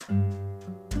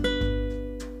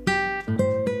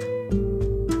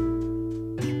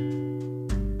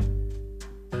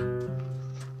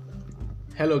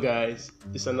Hello, guys.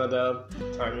 It's another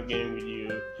time again with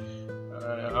you.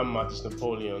 I'm Martis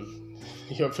Napoleon,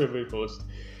 your favorite host.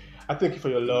 I thank you for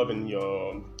your love and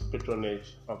your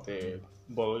patronage of the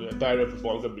Diary of a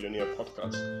Vulgar Billionaire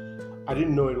podcast. I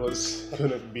didn't know it was going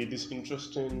to be this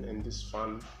interesting and this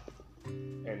fun.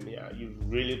 And yeah, you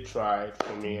really tried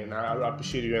for me, and I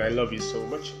appreciate you and I love you so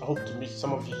much. I hope to meet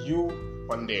some of you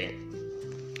one day.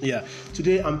 Yeah,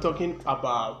 today I'm talking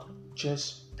about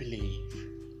just believe.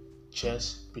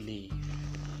 Just believe.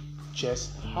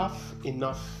 Just have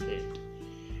enough faith.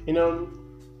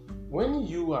 When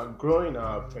you are growing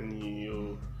up and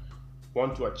you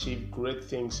want to achieve great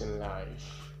things in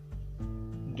life,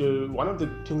 one of the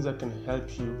things that can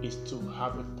help you is to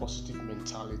have a positive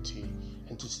mentality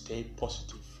and to stay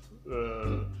positive.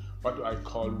 What do I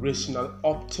call rational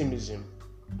optimism?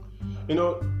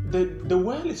 The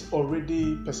world is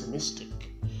already pessimistic.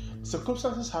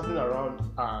 Circumstances happening around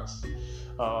us,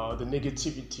 the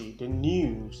negativity, the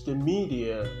news, the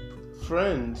media,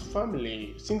 friends,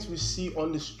 family, things we see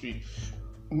on the street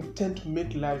tend to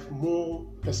make life more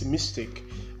pessimistic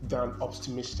than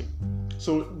optimistic.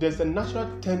 So there's a natural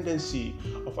tendency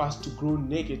of us to grow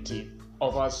negative,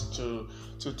 of us to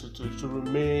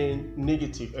remain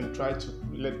negative and try to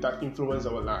let that influence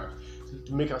our life,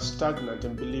 to make us stagnant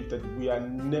and believe that we are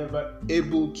never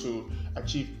able to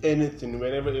achieve anything.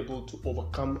 We're never able to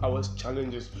overcome our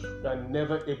challenges. We are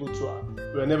never going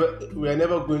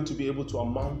to be able to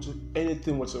amount to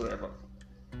anything whatsoever.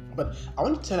 But I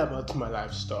want to tell about my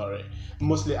life story.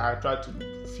 Mostly I try to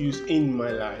fuse in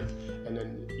my life and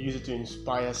then use it to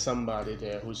inspire somebody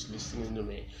there who's listening to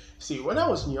me. See, when I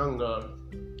was younger,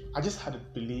 I just had a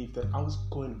belief that I was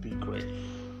going to be great.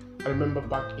 I remember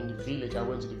back in the village, I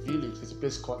went to the village. There's a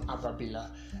place called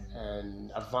Ababila and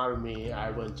Avarmi.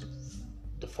 I went to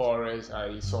the forest.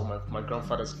 I saw my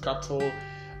grandfather's cattle.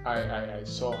 I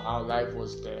saw how life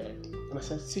was there. And I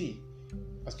said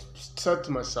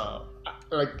to myself,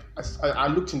 I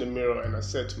looked in the mirror and I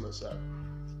said to myself,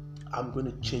 I'm going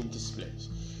to change this place.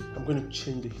 I'm going to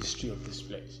change the history of this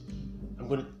place. I'm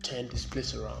going to turn this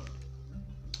place around.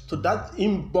 So that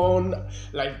inborn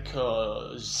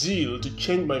zeal to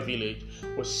change my village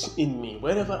was in me.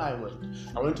 Wherever I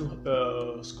went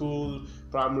to school,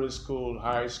 primary school,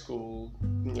 high school,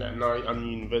 now I'm in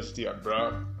university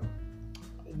abroad.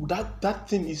 That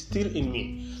thing is still in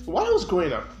me. So while I was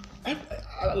growing up,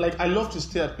 I love to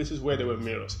stay at places where there were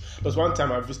mirrors. There was one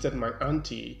time I visited my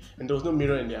auntie and there was no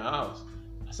mirror in their house.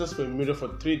 I searched for a mirror for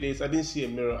 3 days. I didn't see a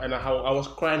mirror and I was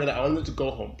crying that I wanted to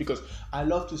go home because I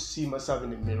love to see myself in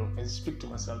the mirror and speak to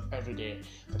myself every day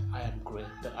that I am great,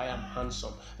 that I am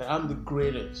handsome, that I'm the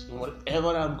greatest in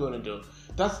whatever I'm going to do.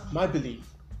 That's my belief.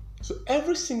 So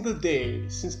every single day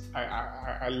since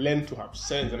I learned to have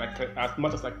sense and as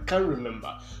much as I can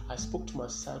remember, I spoke to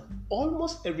myself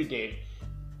almost every day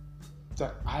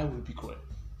that I will be great.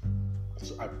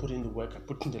 So I put in the work, I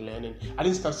put in the learning. I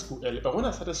didn't start school early, but when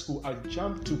I started school, I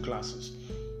jumped 2 classes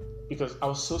because I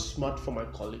was so smart for my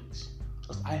colleagues.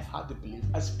 Because I had the belief.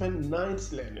 I spent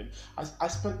nights learning. I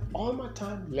spent all my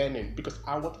time learning because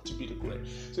I wanted to be the great.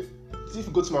 So if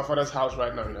you go to my father's house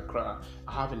right now in Accra,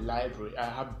 I have a library. I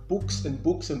have books and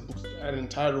books and books, an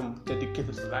entire room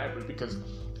dedicated to the library because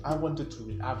I wanted to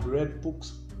read. I've read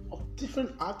books of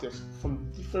different artists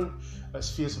from different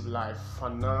spheres of life: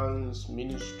 finance,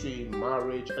 ministry,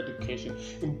 marriage, education,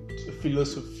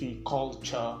 philosophy,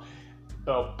 culture,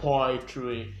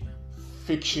 poetry,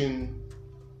 fiction,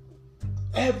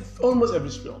 almost every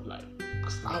sphere of life,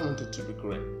 because I wanted to be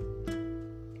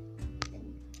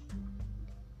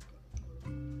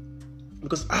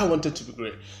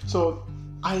great. So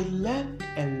I learned.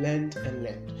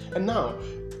 And now,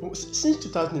 since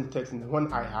 2013,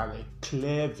 when I had a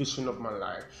clear vision of my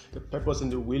life, the purpose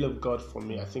and the will of God for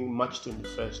me, I think March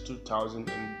 21st,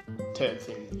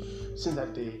 2013, since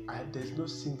that day, there's no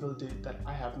single day that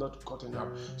I have not gotten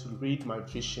up to read my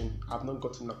vision. I've not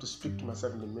gotten up to speak to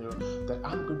myself in the mirror that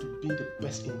I'm going to be the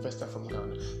best investor from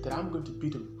Ghana, that I'm going to be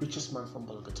the richest man from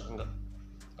Bolgatanga,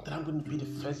 that I'm going to be the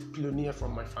first billionaire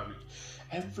from my family.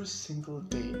 Every single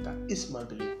day, that is my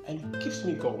belief, and it keeps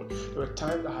me going. There were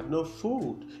times I had no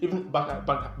food, even back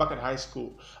at high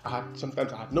school.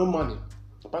 Sometimes I had no money,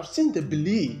 but since the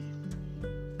belief,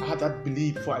 I had that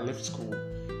belief before I left school.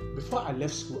 Before I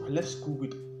left school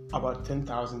with about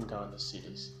 10,000 Ghana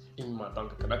cedis in my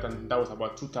bank account, and that was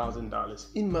about $2,000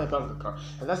 in my bank account,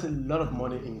 and that's a lot of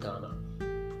money in Ghana.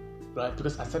 Right,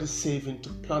 because I started saving to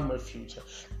plan my future.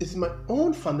 It's my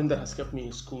own funding that has kept me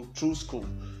in school, through school.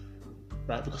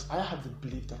 right? Because I have the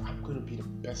belief that I'm going to be the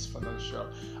best financial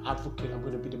advocate, I'm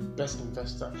going to be the best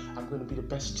investor, I'm going to be the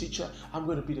best teacher, I'm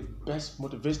going to be the best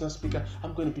motivational speaker,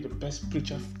 I'm going to be the best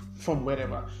preacher from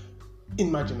wherever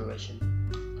in my generation.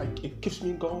 It keeps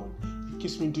me going, it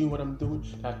keeps me doing what I'm doing.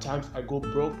 There are times I go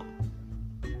broke,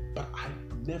 but I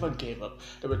never gave up.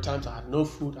 There were times I had no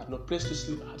food, I had no place to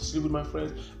sleep, I had to sleep with my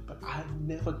friends, but I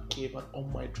never gave up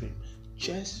on my dream.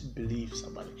 Just believe,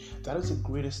 somebody. That is the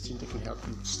greatest thing that can help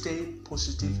you. Stay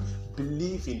positive,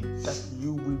 believing that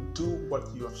you will do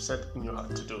what you have set in your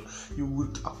heart to do. You will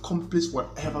accomplish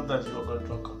whatever that you are going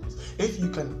to accomplish. If you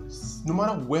can, no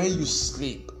matter where you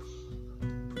sleep,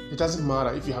 it doesn't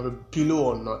matter if you have a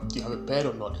pillow or not, you have a bed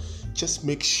or not, just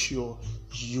make sure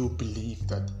you believe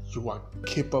that you are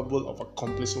capable of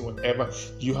accomplishing whatever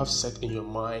you have set in your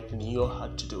mind and in your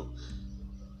heart to do.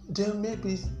 There may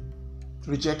be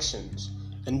rejections,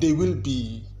 and there will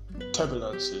be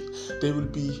turbulences, there will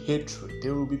be hatred,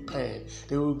 there will be pain,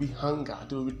 there will be hunger,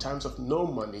 there will be times of no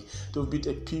money, there will be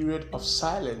a period of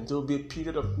silence, there will be a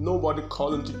period of nobody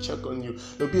calling to check on you,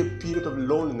 there will be a period of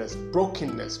loneliness,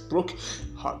 brokenness, broken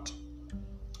heart.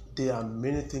 There are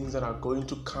many things that are going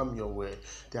to come your way.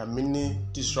 There are many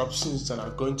disruptions that are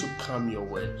going to come your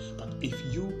way. But if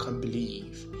you can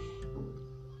believe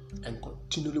and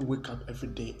continually wake up every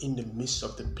day in the midst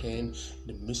of the pain, in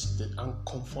the midst of the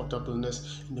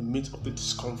uncomfortableness, in the midst of the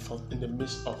discomfort, in the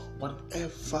midst of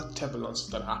whatever turbulence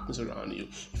that happens around you,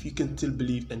 if you can still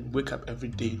believe and wake up every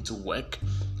day to work,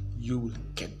 you will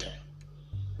get there.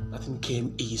 Nothing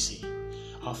came easy.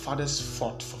 Our fathers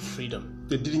fought for freedom.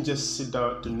 They didn't just sit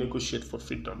down to negotiate for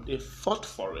freedom. They fought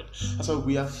for it. That's why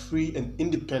we are free and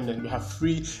independent. We have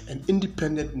free and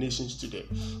independent nations today.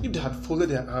 If they had folded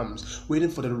their arms,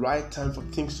 waiting for the right time for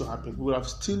things to happen, we would have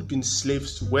still been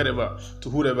slaves to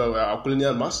whoever were our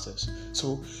colonial masters.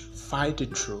 So fight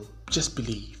it through. Just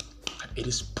believe that it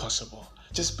is possible.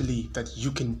 Just believe that you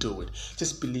can do it.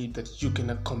 Just believe that you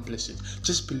can accomplish it.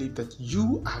 Just believe that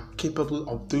you are capable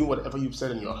of doing whatever you've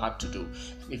set in your heart to do.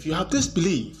 And if you have this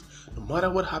belief, no matter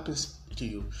what happens to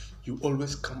you, you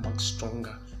always come back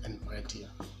stronger and mightier.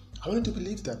 I wanted to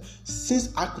believe that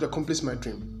since I could accomplish my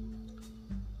dream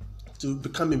to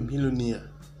become a millionaire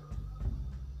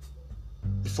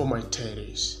before my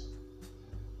 30s,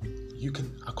 you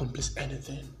can accomplish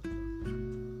anything.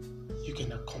 You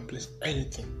can accomplish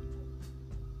anything.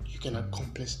 You can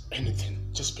accomplish anything.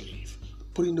 Just believe.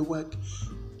 Put in the work.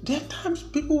 There are times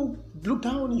people look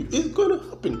down on you. It's going to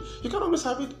happen. You can't always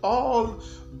have it all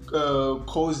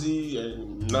cozy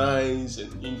and nice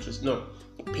and interesting. No,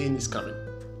 pain is coming.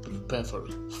 Prepare for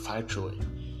it. Fight through it.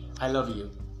 I love you.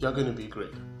 You're going to be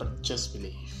great. But just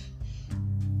believe.